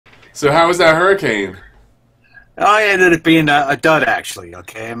So how was that hurricane? I ended up being a dud, actually.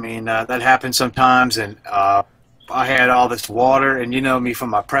 Okay, I mean that happens sometimes, and I had all this water, and you know me from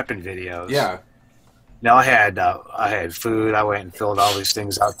my prepping videos. Yeah. Now I had food. I went and filled all these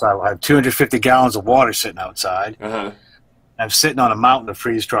things outside. I had 250 gallons of water sitting outside. Uh-huh. I'm sitting on a mountain of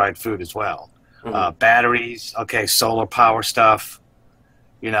freeze-dried food as well. Uh-huh. Batteries, okay, solar power stuff.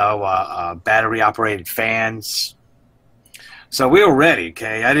 Battery-operated fans. So we were ready.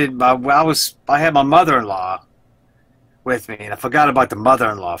 Okay, I had my mother-in-law with me, and I forgot about the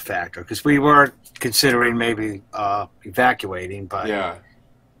mother-in-law factor because we were considering maybe evacuating, but Yeah.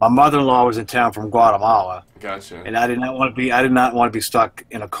 my mother-in-law was in town from Guatemala, Gotcha. and I did not want to be stuck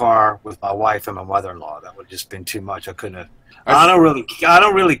in a car with my wife and my mother-in-law. That would have just been too much. I couldn't have. I, I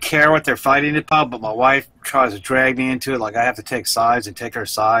don't really care what they're fighting about, but my wife tries to drag me into it. Like I have to take sides and take her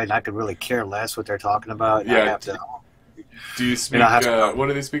side, and I could really care less what they're talking about. And I yeah. have to, Do you speak, what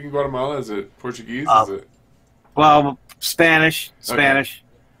do they speak in Guatemala? Is it Portuguese? Is it? well, Spanish, Okay. Spanish.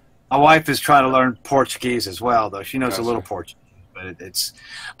 My wife is trying to learn Portuguese as well, though. She knows a little Gotcha. Portuguese, but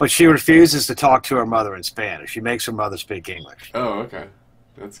but she refuses to talk to her mother in Spanish. She makes her mother speak English. Oh, okay.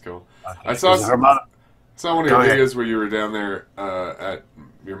 That's cool. I Okay, because her mother. saw one of Go your ahead. videos where you were down there at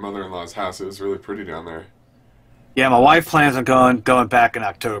your mother-in-law's house. It was really pretty down there. Yeah, my wife plans on going back in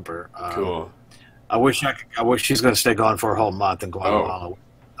October. Cool. I wish she's going to stay gone for a whole month in Oh. Guatemala.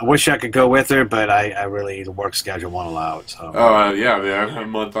 I wish I could go with her, but I really the work schedule won't allow it. So. Oh, yeah, man. A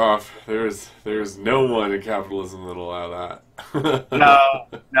month off. There's no one in capitalism that'll allow that. No,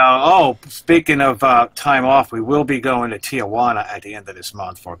 no. Oh, speaking of time off, we will be going to Tijuana at the end of this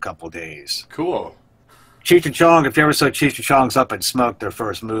month for a couple of days. Cool. Cheech and Chong, if you ever saw Cheech and Chong's Up and Smoke, their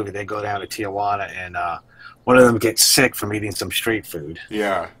first movie, they go down to Tijuana, and one of them gets sick from eating some street food.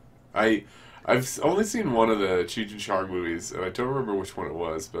 Yeah. I've only seen one of the Cheech and Chong movies, and I don't remember which one it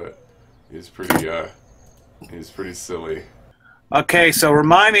was, but he was pretty silly. Okay, so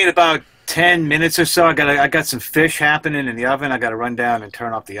remind me in about 10 minutes or so. I got some fish happening in the oven. I got to run down and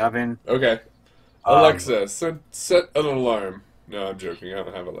turn off the oven. Okay. Um, Alexa, set an alarm. No, I'm joking. I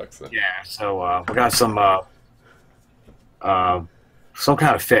don't have Alexa. yeah, so we got some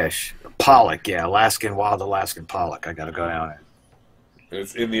kind of fish, pollock. Yeah, wild Alaskan pollock. I got to go down and.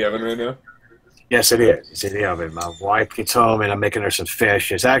 It's in the oven right now? Yes, it is. It's in the oven. My wife gets home and I'm making her some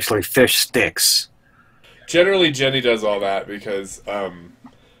fish. It's actually fish sticks. Generally, Jenny does all that because I'm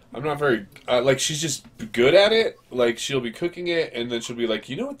not very like she's just good at it. Like she'll be cooking it and then she'll be like,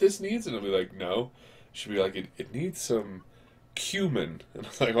 you know what this needs, and I'll be like, no. She'll be like, it needs some cumin, and I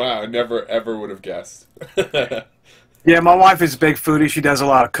was like, wow, I never ever would have guessed. Yeah, my wife is a big foodie. She does a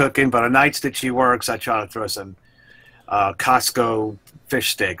lot of cooking, but on nights that she works, I try to throw some Costco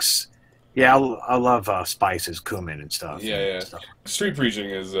fish sticks. Yeah, I love spices, cumin, and stuff. Yeah, yeah. Street preaching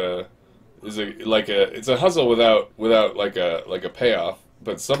is it's a hustle without like a payoff.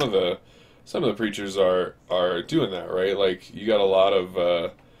 But some of the preachers are doing that, right? Like you got a lot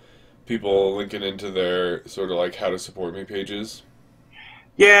of people linking into their sort of like how to support me pages.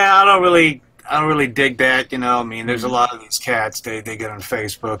 Yeah, I don't really dig that. You know, I mean, there's a lot of these cats. They get on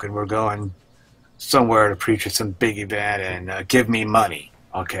Facebook, and we're going somewhere to preach at some big event and give me money.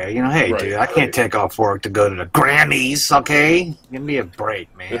 Okay, you know, hey, Right. dude, I can't take off work to go to the Grammys. Okay, give me a break,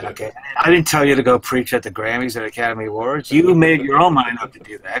 man. Okay, I didn't tell you to go preach at the Grammys or Academy Awards. You made your own mind up to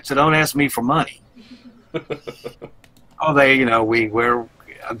do that, so don't ask me for money. Oh, you know,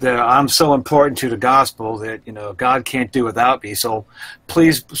 I'm so important to the gospel that you know God can't do without me. So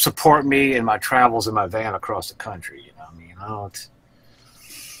please support me in my travels in my van across the country. You know, what I mean, oh, it's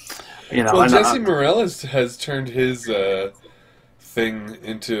you know, Well, and, Jesse Morel has turned his thing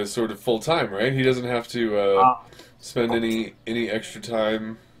into sort of full time, right? He doesn't have to uh, spend any extra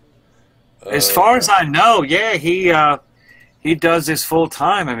time. as Uh, far as I know, yeah, he does this full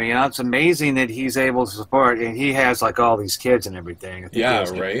time. I mean, it's amazing that he's able to support, and he has like all these kids and everything. I think he yeah,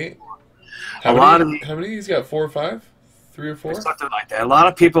 has right. a lot of How many? He's got 4 or 5, 3 or 4. something like that. A lot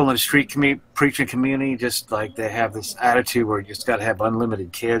of people in the preaching community just like they have this attitude where you just got to have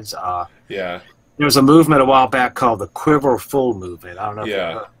unlimited kids. Yeah, There was a movement a while back called the Quiver Full movement. I don't know if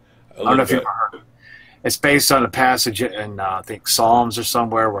yeah, a I don't know little if you've bit. ever heard of it. It's based on a passage in I think Psalms or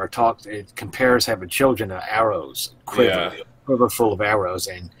somewhere where it compares having children to arrows, Yeah, quiver full of arrows,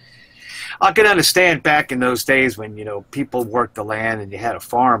 and I can understand back in those days when you know people worked the land and you had a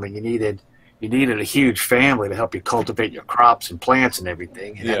farm and you needed a huge family to help you cultivate your crops and plants and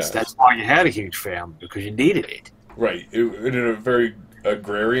everything, and yeah, that's why you had a huge family because you needed it. right. In a very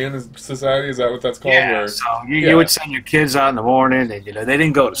agrarian society, is that what that's called? Yeah, Where, so you yeah, would send your kids out in the morning, and you know they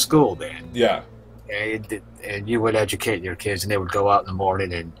didn't go to school then. yeah, And you would educate your kids, and they would go out in the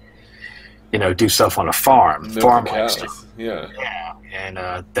morning and do stuff on a farm, Milking farm-like stuff. cows. Yeah. Yeah,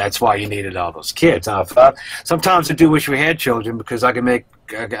 and that's why you needed all those kids. Sometimes I do wish we had children because I could make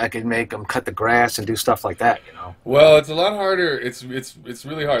them cut the grass and do stuff like that. Well, it's a lot harder. It's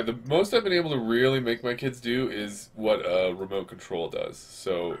really hard. The most I've been able to really make my kids do is what a remote control does.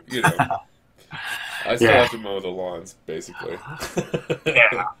 So, I still Yeah, have to mow the lawns, basically. yeah.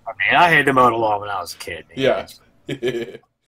 I mean, I had to mow the lawn when I was a kid. Yeah.